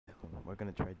we're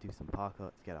gonna try to do some parkour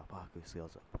to get our parkour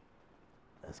skills up.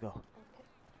 Let's go. Okay.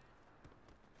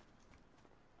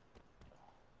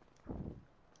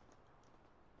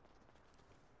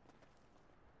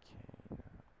 Okay, now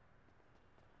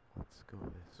let's go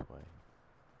this way.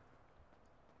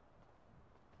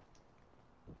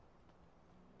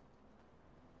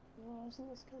 Well, isn't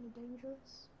this kind of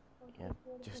dangerous? Yeah,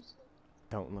 just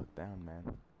don't look down, man. I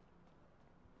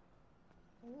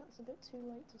think that's a bit too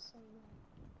late to say now.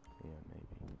 Yeah, maybe.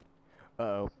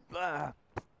 Uh-oh. Ah!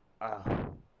 Ah!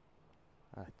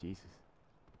 Ah, Jesus.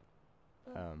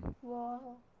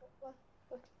 Wow.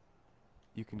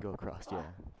 You can go across, yeah.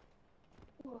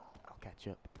 Whoa. I'll catch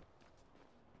up.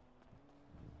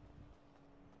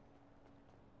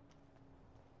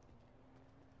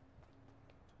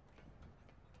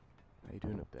 How you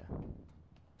doing up there?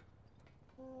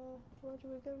 Where do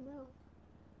we go now?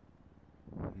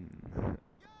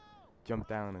 Jump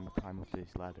down and climb up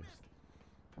these ladders.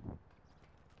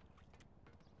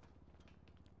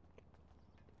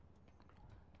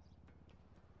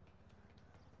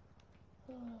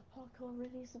 Parkour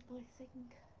really isn't my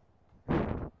thing.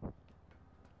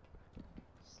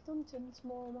 Stunting's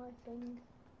more my thing.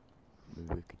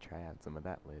 Maybe we could try out some of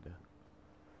that later.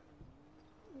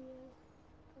 Yeah,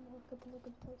 I know a couple of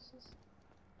good places.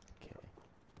 Okay.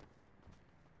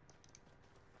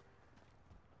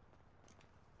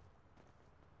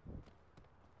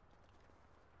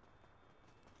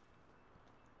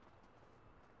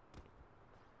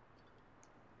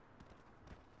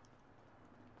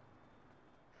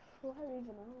 Where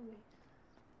even are we?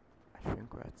 I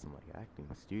think we're at some like acting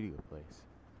studio place.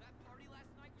 That party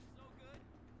last night was so good.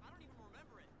 I don't even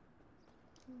remember it.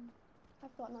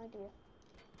 I've got an idea.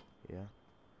 Yeah?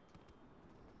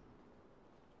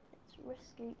 It's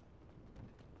risky.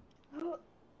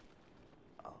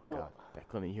 Oh god,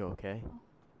 Declan, are you okay?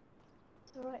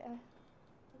 It's alright,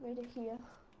 I made it here.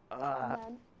 Ah!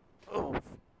 And then... Oof!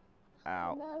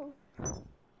 Ow. No!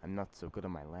 I'm not so good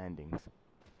at my landings.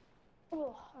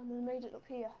 Oh, and then made it up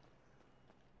here.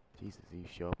 Jesus, are you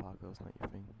sure parkour's not your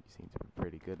thing? You seem to be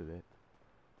pretty good at it.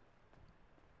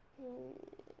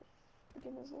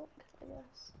 Beginner's luck, I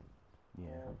guess.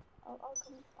 Yeah.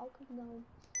 I'll come down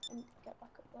and get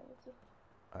back up there with you.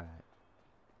 Alright.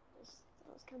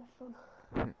 That was kind of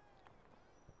fun.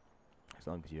 As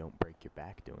long as you don't break your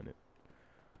back doing it.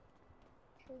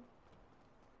 True.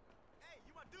 Hey,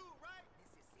 you my dude, right?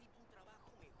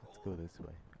 Let's go this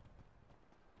way.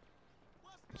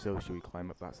 So, should we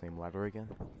climb up that same ladder again?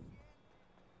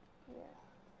 Yeah.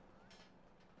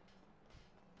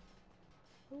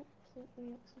 Oh, I think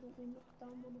we accidentally knocked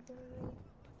down one of their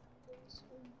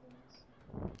screen things.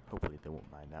 Hopefully they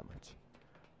won't mind that much.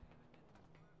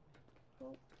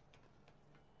 Well,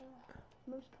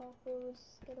 most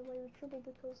parkourers get away with trouble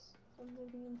because when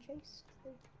they're being chased,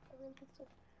 they are able to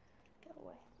get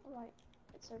away. Alright,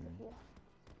 it's over here.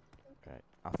 Alright,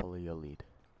 I'll follow your lead.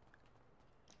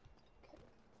 Okay.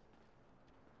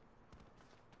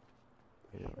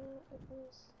 Yeah. Sure it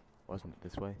was. Wasn't it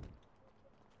this way?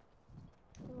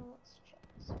 Well, let's check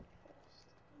this way first.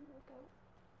 I'm gonna go.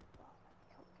 Oh, I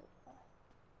can't get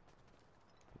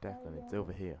there. Declan, it's Yeah.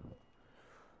 over here.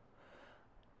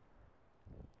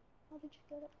 How did you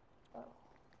get it? Oh.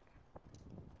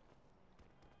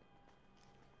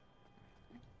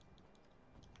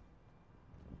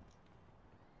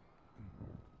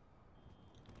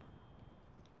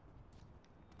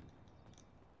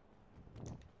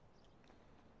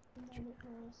 And then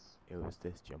It was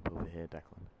this jump over here,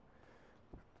 Declan.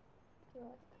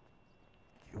 right.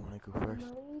 You wanna go first?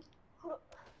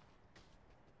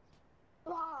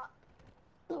 Ah!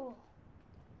 Oh.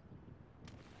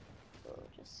 So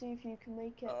just see if you can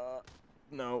make it.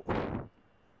 No.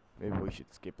 Maybe we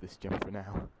should skip this jump for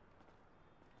now.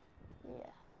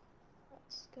 Yeah.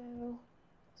 Let's go.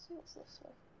 Let's see what's this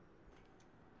way.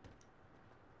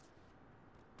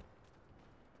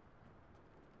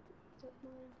 Don't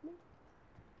mind me.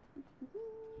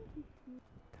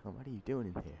 Declan, what are you doing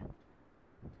in here?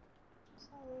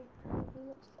 Sorry, we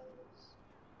looked famous.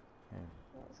 Yeah.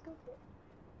 Right, let's go for it.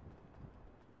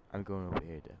 I'm going over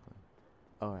here, Declan.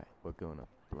 Alright, we're going up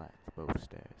both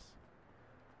stairs.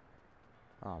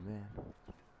 Oh man,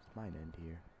 it's mine end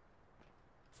here.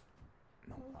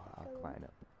 No, I'll climb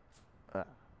up. Oh.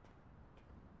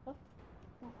 Oh.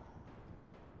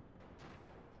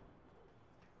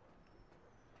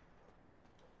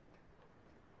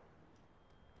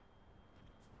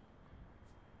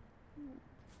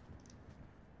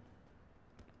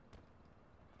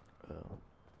 Oh.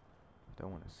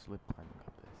 Don't want to slip climbing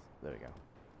up this. There we go.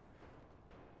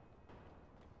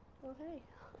 Oh, hey.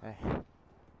 Hey.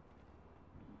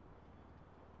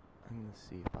 I'm gonna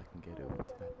see if I can get over to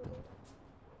that building.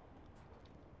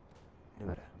 Look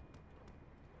at that.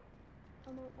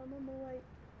 I'm on my way.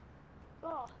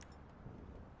 Oh,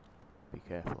 Be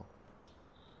careful.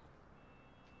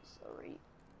 sorry.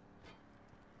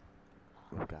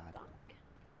 Oh god. Fuck.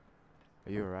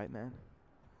 Are you alright, man?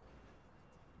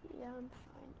 Yeah, I'm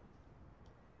fine.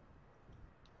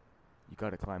 You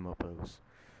gotta climb up those.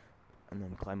 And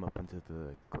then climb up into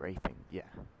the grey thing. Yeah.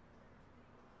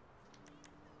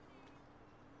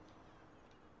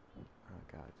 Oh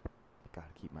god. Gotta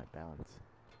keep my balance.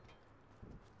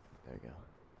 There we go.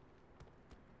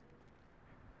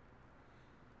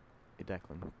 Hey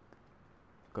Declan,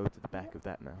 go to the back of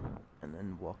that now. And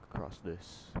then walk across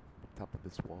this top of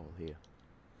this wall here.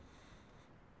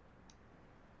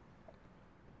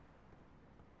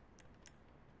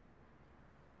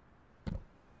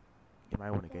 You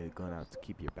might want to get a gun out to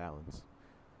keep your balance.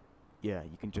 Yeah,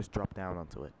 you can just drop down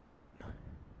onto it.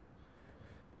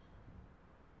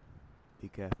 Be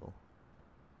careful.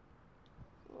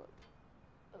 Look.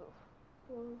 Oh.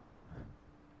 Oh.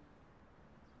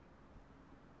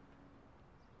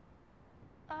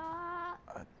 Ah!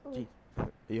 Gee.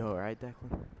 Are you alright,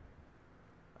 Declan?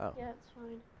 Oh. Yeah, it's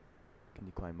fine. Can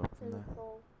you climb up from Didn't there?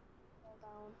 fall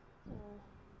down.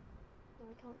 No,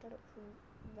 I can't get up from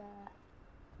there.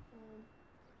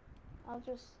 I'll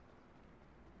just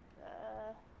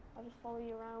follow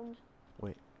you around.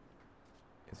 Wait.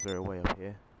 Is there a way up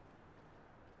here?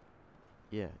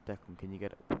 Yeah, Declan, can you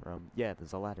get up from... Yeah,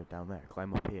 there's a ladder down there.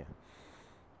 Climb up here.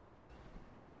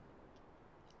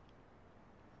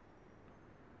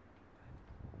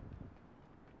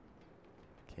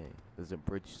 Okay, there's a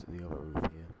bridge to the other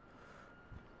roof here.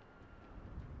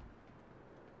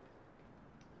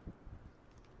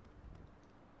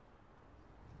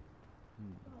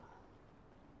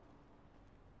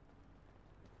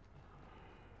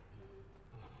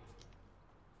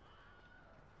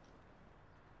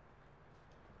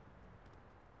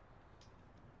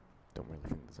 Don't really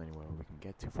think there's anywhere we can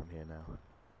get to from here now.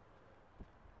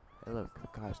 Hey look, the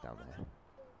car's down there.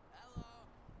 Hello.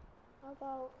 How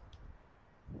about...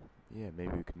 Yeah,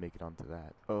 maybe we can make it onto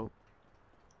that. Oh.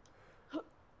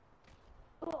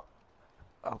 Oh,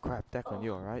 Oh crap, Declan,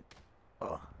 you alright?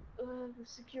 Oh. the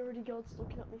security guard's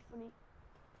looking at me funny.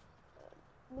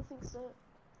 Nothing, sir.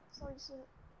 Sorry, sir.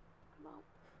 Come out.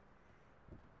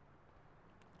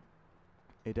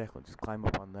 Hey Declan, just climb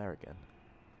up on there again.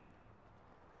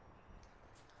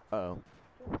 Uh-oh.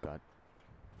 Oh god.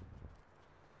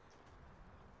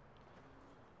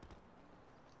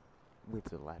 Wait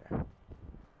to the ladder.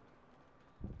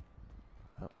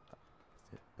 Oh,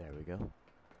 that's it. There we go.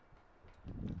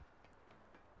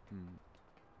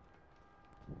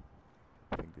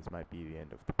 I think this might be the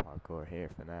end of the parkour here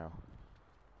for now.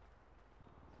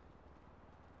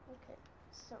 Okay,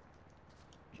 so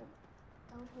jump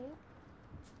down here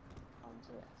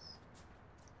onto this.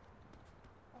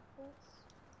 Up this.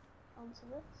 Onto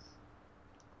this.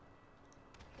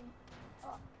 Jump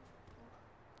up.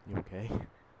 You okay?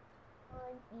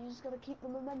 Fine. You just gotta keep the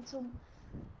momentum.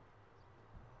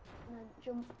 And then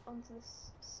jump onto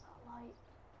this satellite.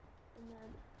 And then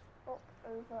up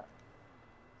over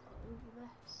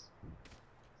this.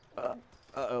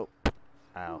 Uh-oh.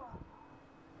 Ow.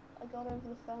 I got over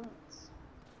the fence.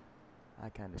 I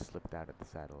kind of slipped out of the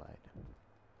satellite.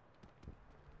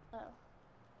 Oh.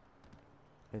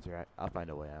 It's alright. I'll find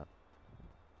a way out.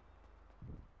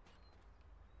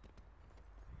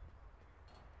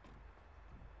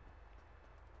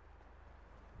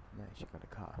 Nice, you got a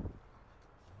car.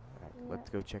 Alright, Yeah. let's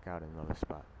go check out another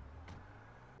spot.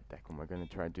 Declan, we're gonna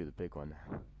try and do the big one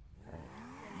now.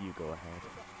 You go ahead.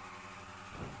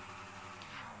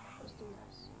 Let's do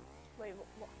this. Wait,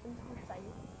 what is the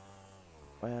thing?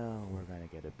 Well, we're gonna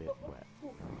get a bit wet.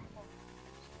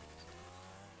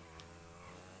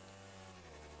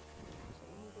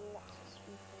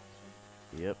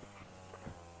 Yep.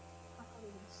 I can't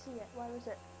even see it. Where is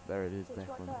it? There it is, It's right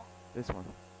Declan. there. This one.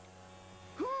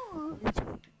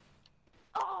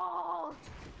 Oh!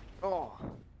 Oh!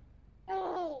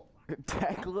 Oh!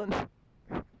 Declan?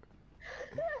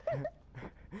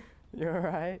 You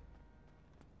alright?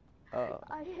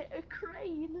 I hit a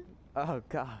crane. Oh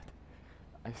god.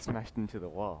 I smashed into the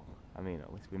wall. I mean,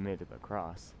 at least we made it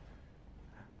across.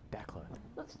 Declan.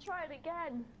 Let's try it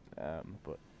again.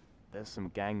 But there's some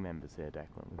gang members here,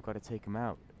 Declan. We've got to take them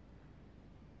out.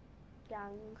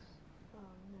 Gangs. Oh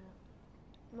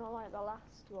no. Not like the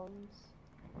last ones.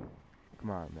 Come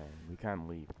on, man. We can't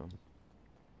leave them.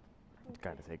 We've Okay.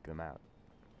 got to take them out.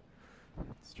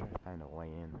 Let's try to find a way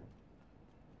in.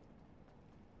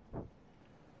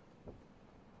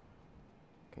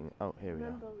 Can you, oh, here we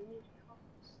Remember, go. we need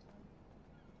cobblestone.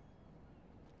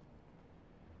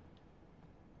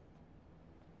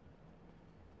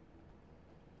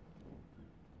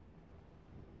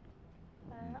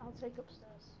 take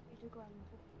upstairs. You do ground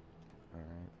level.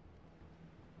 Alright.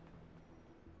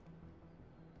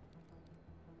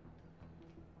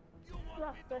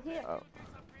 Yeah, they're here. Oh.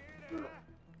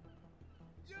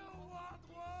 You want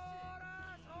what,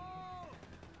 asshole?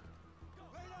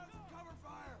 Lay down some cover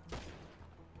fire.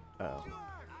 Oh. You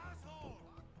asshole.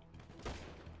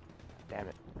 Damn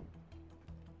it.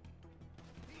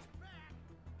 He's back.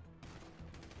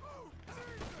 Oh,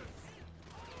 Jesus.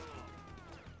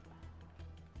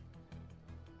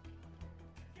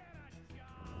 Get a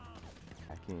job.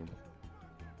 Back in.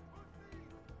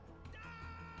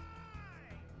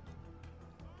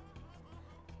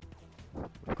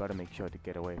 We've got to make sure to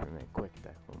get away from it quick,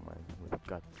 Declan. When we've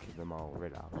got to keep them all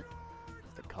rid of.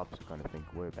 The cops are going to think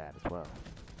we're bad as well.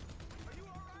 Are you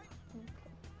all right? Okay.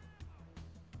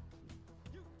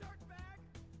 You dirtbag.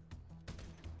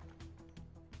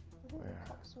 I think Where? the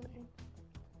cops went in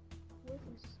with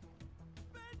us.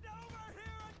 Bend over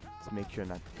here and come. Let's make sure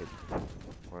not to hit.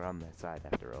 We're on their side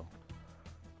after all.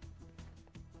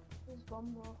 There's one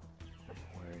more.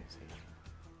 Where is he?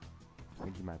 I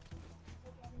think he might.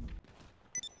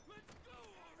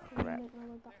 Oh, Can you crap. make my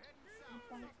way back to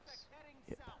my bikes?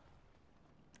 Yeah.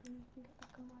 And you can get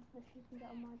back on my, if you can get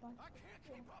on my bike.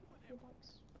 Yeah, your bikes.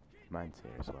 Mine's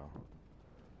here as well.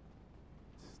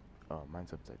 Oh,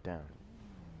 mine's upside down.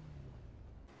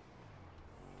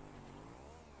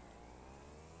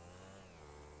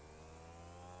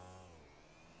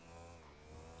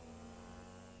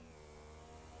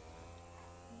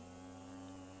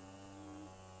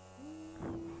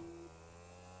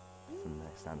 Some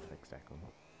nice sound effects, Declan.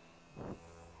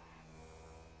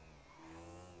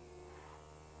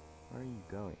 Where are you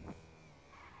going?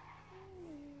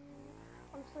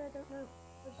 Honestly, I don't know.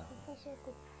 I just went full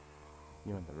circle.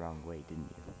 You went the wrong way, didn't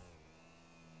you?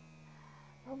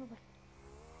 Probably.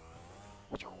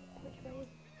 Which way?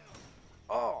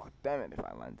 Oh, damn it if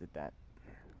I landed that.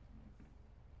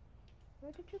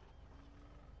 Where did you?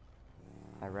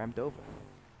 I rammed over.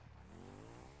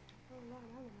 Oh,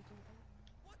 right, I want to do that.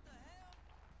 What the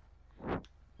hell?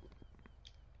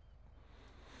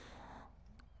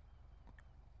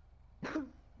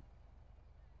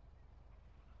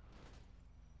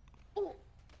 Oh!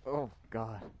 Oh,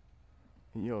 God.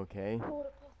 Are you okay?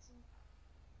 Quarter button.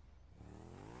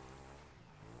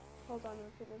 Hold on, I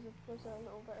think there's a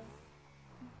little bit of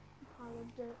pile of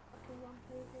dirt I can ramp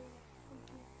over.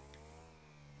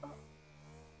 Oh.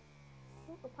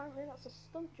 Oh, apparently that's a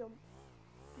stunt jump.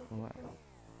 What?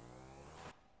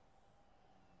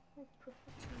 Like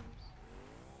professionals.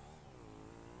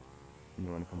 You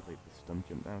want to complete the stump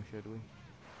jump now, should we?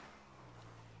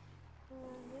 Yeah, I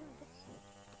guess so.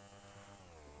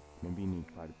 Maybe you need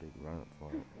quite a big run up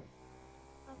for it.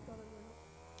 I've got a minute.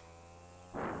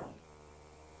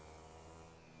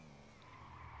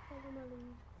 Follow my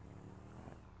lead.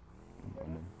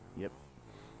 And then, yep.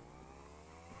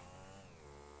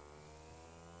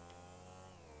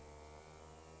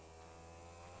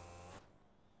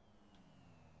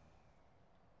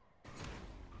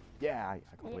 Yeah, I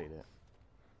completed it.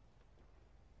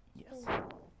 Yes.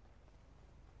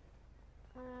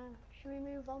 Should we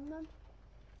move on then?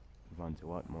 Move on to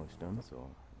what? More stunts or a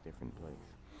different place?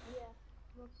 Yeah.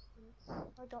 More stunts.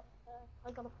 I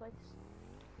got a place.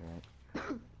 Right.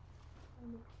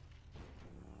 Look.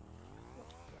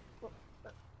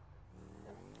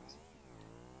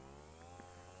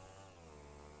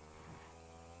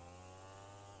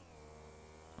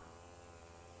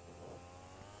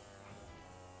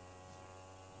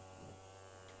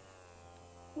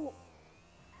 Oh.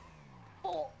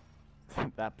 Oh.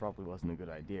 That probably wasn't a good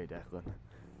idea, Declan.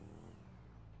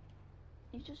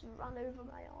 You just ran over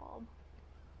my arm.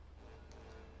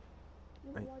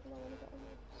 Why do I want to get on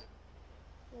this?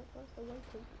 Wait, where's the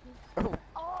weight?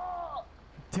 Oh!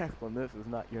 Declan, this is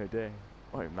not your day.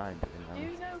 Or mine, to be Do you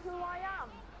honest. know who I am?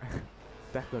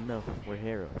 Declan, no. We're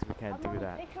heroes. We can't I'm do on a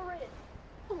that. Pickering.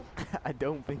 I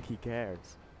don't think he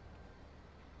cares.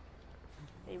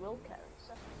 He will care in a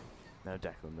second. No,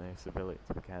 Declan, they're civilians.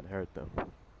 We can't hurt them.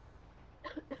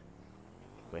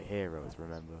 We're heroes,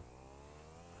 remember?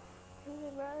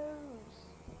 Heroes!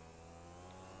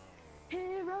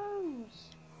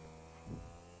 Heroes!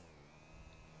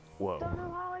 Whoa. Don't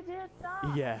know how I did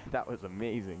that! Yeah, that was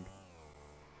amazing.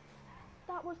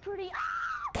 That was pretty.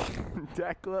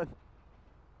 Declan!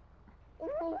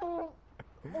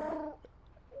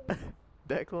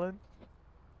 Declan?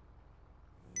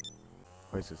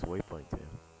 Where's this waypoint to?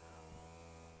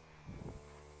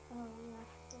 Oh yeah,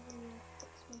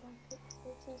 fix my bike.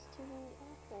 It says to the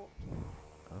airport.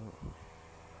 Oh.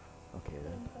 Okay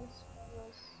then. In place where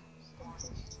was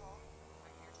stunted.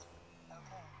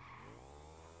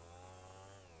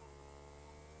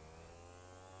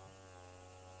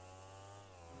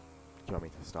 you want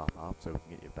me to stop off so we can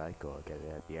get your bike or get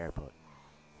it at the airport?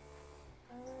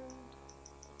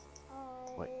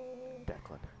 Wait, I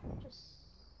Declan, just.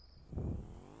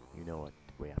 you know what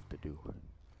we have to do.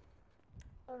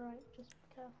 Alright, just be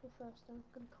careful first. I'm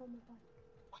gonna call my bike.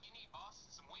 What you need, boss?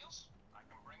 Some wheels? I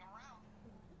can bring them around.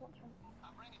 Right, watch out.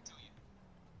 I'll bring it to you.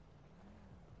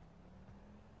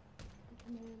 I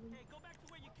can hear me. Hey, go back to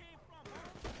where you came from,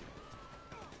 huh?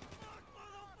 Fuck,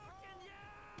 motherfucking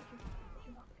yeah! Watch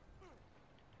your back, watch your back.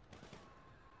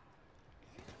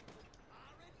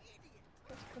 You're an idiot.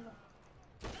 Let's cover.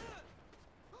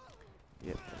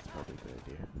 Yep, that's probably a good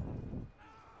idea.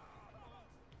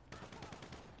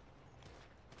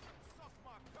 Suck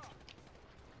my cock.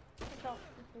 Watch out,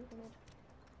 there's no grenade.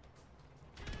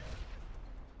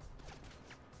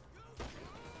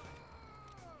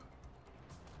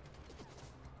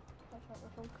 Watch out,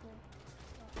 there's one coming.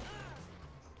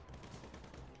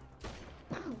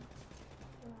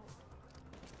 Right.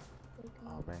 Take him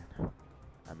Oh out. man,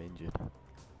 I'm injured.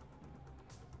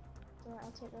 Alright,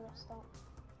 I'll take the rest out.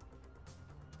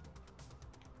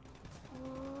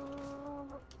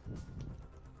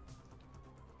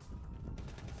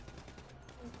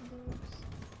 We can do this.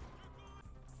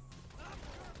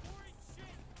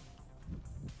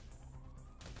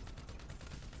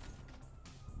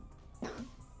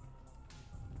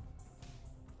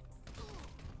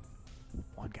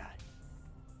 One guy.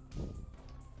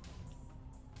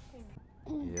 Okay.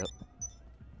 Yep.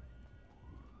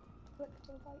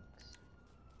 Collectible bikes.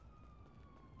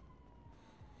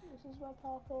 This is where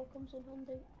parkour comes in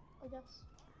handy, I guess.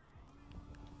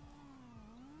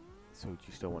 So do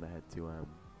you still want to head to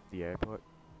the airport?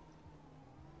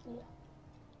 Yeah.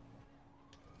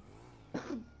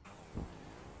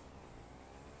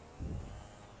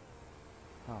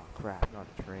 Oh crap, not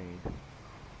a train.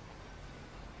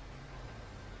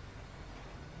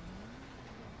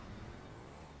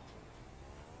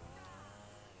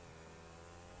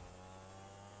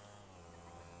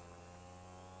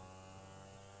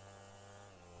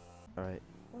 Alright,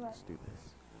 Alright. let's do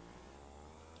this.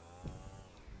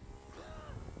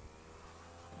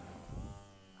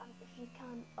 And if you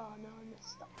can, oh no, I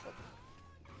missed that bit.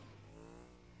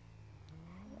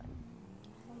 Right.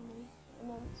 Follow me. And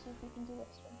then see if we can do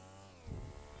this one.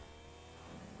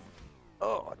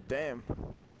 Oh damn!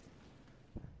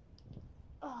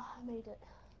 Oh, I made it.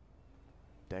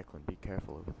 Declan, be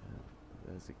careful over there.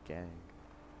 There's a gang.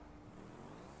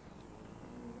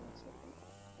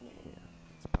 Yeah,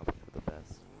 it's probably for the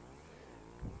best.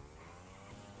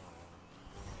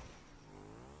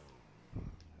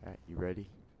 Alright, you ready?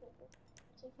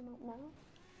 Take him out now.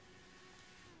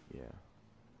 Yeah.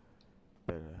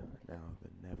 Better now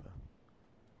than never.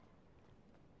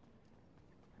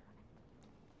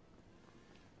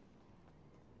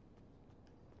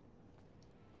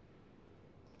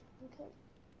 Okay.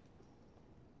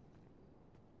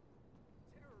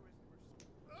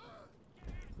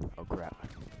 Oh crap.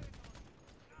 There's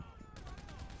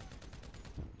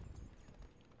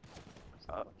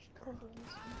not much cover in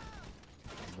this one.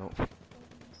 Nope.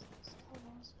 It's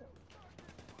cover, so.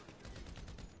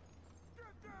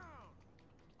 Get down!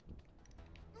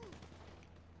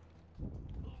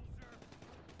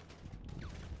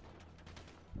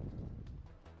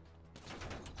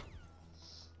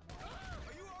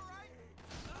 Are you alright?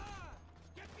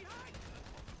 Get behind!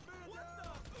 What the?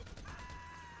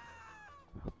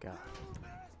 Oh god. You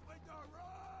messed with the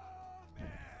wrong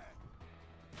man!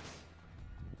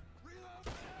 Reload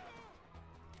now!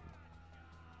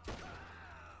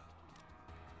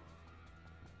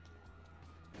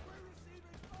 We're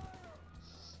receiving fire!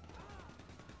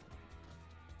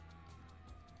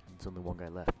 There's only one guy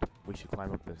left. We should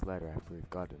climb up this ladder after we've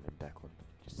gotten him, Declan.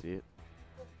 Did you see it?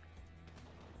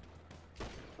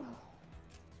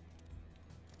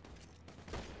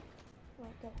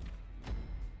 Right, go.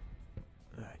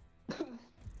 Alright.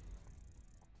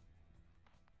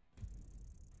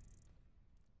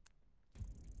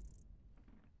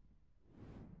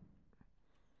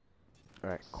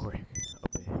 Alright, quick.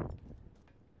 Up here.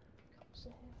 Cops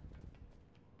are here.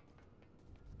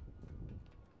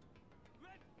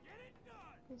 Let's get it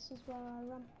done! This is where I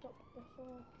ramped up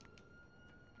before.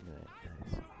 Right,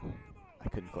 nice. I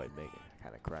couldn't quite make it. I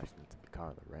kinda crashed into the car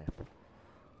on the ramp.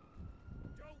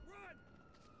 Don't run!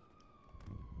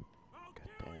 I'll God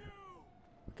kill damn. you!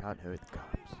 We can't hurt the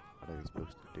cops. What are we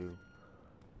supposed to do?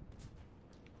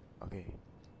 Okay.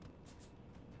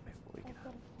 Wait, what we I've gonna...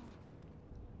 got a plan.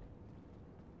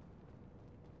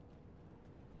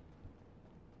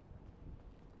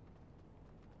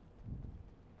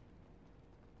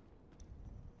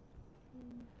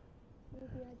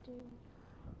 Maybe I do.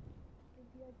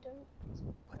 Maybe I don't.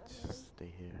 Let's just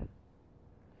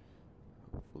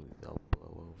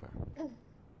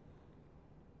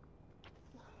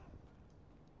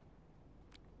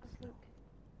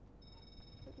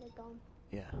gone.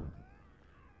 Yeah.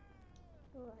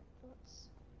 Right, let's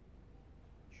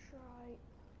try.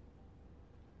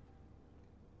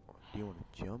 Do you want to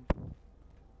jump?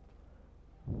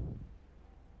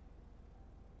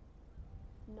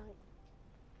 Night.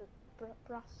 The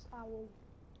brass owl.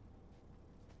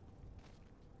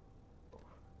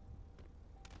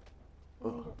 We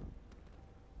Oh. need it.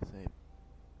 Same.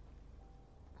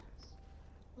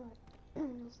 Right,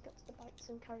 let's get to the bikes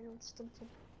and carry on stunting.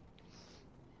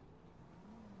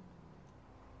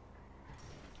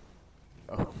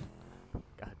 Oh.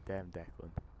 God damn, Declan.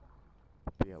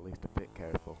 Be at least a bit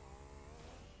careful.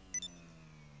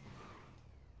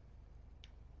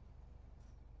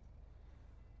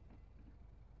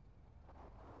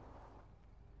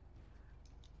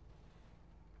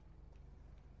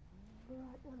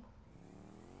 Right then.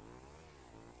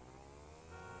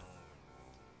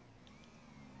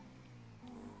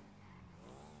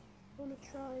 I want to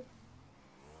try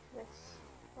this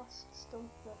last stunt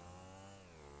that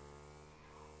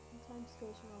sometimes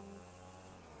goes wrong.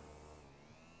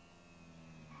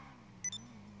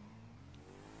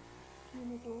 You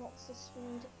need lots of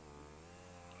speed.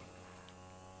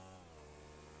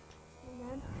 And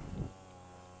then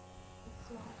you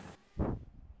fly.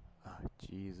 Ah,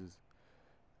 Jesus.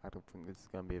 I don't think this is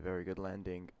gonna be a very good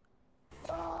landing.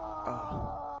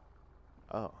 Oh!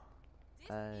 Oh.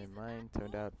 And mine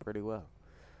turned out pretty well.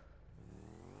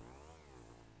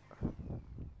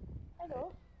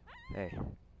 Hello. Hey,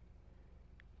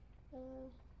 Uh,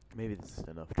 maybe this is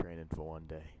enough training for one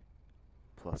day.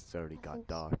 Plus, it's already I got think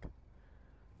so. dark.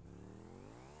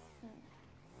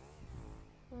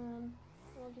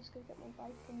 I'll just go get my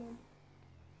bike and then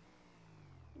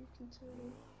you can turn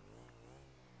in.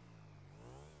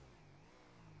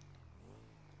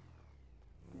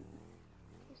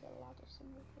 There's a ladder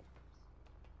somewhere.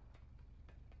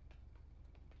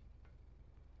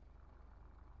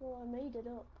 Well, I made it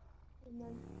up and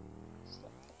then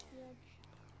stepped off the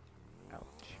edge.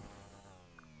 Ouch.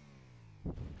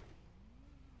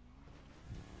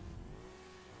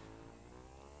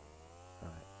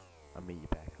 Alright, I'll meet you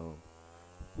back home.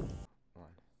 One.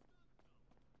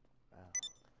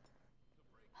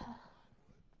 Wow.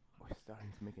 We're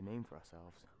starting to make a name for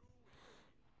ourselves.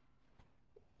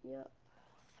 Yep.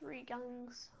 3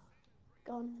 gangs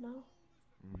gone now.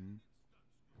 Mm-hmm.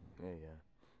 Yeah.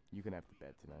 You can have the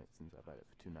bed tonight since I've had it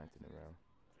for 2 nights in a row.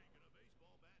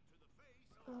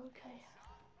 Okay.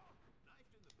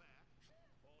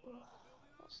 Ugh,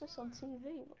 what's this on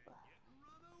TV?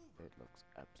 It looks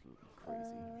absolutely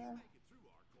crazy.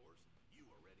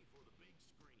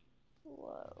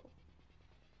 Whoa.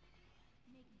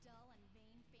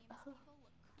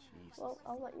 Jesus. Well,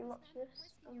 I'll let you watch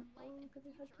this. I'm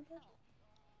gonna head to bed.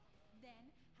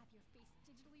 Then have your face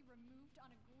digitally removed on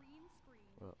a green screen.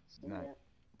 Well, See night. ya.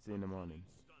 See you in the morning.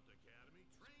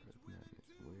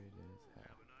 Weird as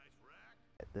hell.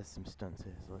 There's some stunts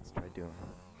here, so let's try doing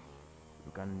it.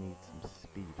 We're gonna need some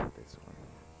speed for this one.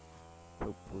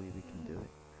 Hopefully we can do it.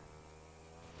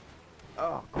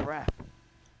 Oh crap!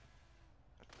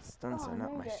 Stunts Oh, are I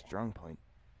not my made it. strong point.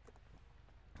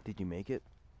 Did you make it?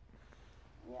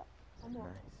 Yep, I'm on.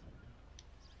 Nice.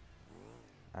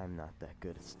 I'm not that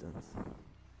good at stunts. You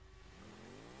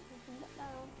can get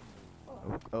down.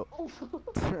 Oh.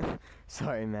 Oh.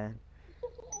 Sorry, man.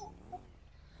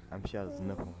 I'm sure there's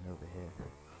another one over here.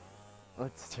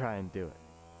 Let's try and do it.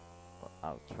 Well,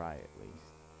 I'll try at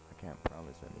least. I can't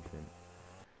promise anything.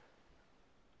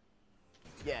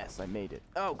 Yes, I made it.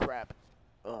 Oh crap!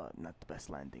 Not the best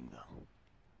landing though.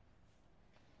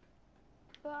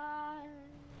 Bye.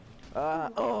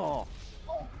 Oh!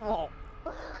 Oh!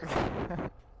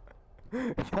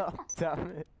 God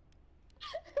damn it!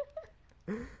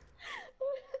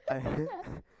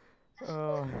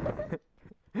 Oh!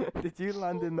 Did you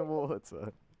land in the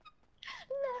water?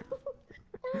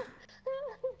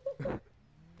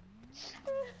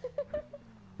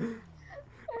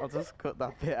 I'll just cut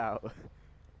that bit out.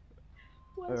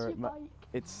 Where's your bike?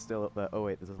 It's still up there. Oh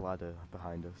wait, there's a ladder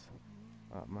behind us.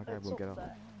 My guy It's won't up get off.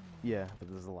 there. Yeah, but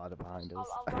there's a ladder behind us.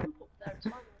 I'll ramp up there. It's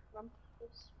fine. I'll ramp up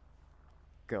this.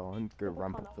 Go on, go Double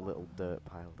ramp panel up the little dirt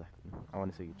pile deck. I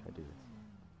want to see you try to do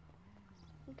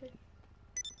this.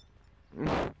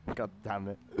 Okay. God damn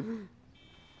it.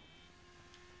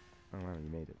 Oh wow, you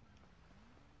made it.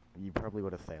 You probably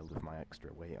would have failed with my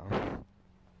extra weight on.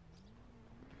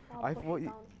 I Push thought it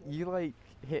down you like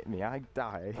hit me, I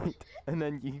died, and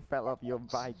then you fell off your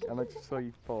bike and I just saw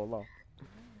you fall off.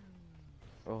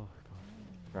 Oh god.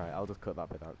 Right, I'll just cut that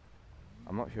bit out.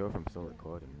 I'm not sure if I'm still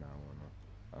recording now or not.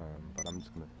 But I'm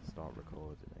just gonna start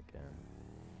recording again.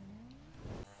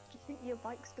 Do you think your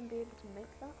bike's gonna be able to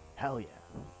make that? Hell yeah.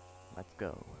 Let's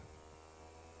go.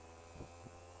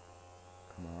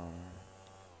 Come on.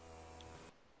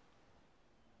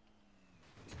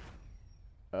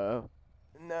 Oh.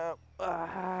 No.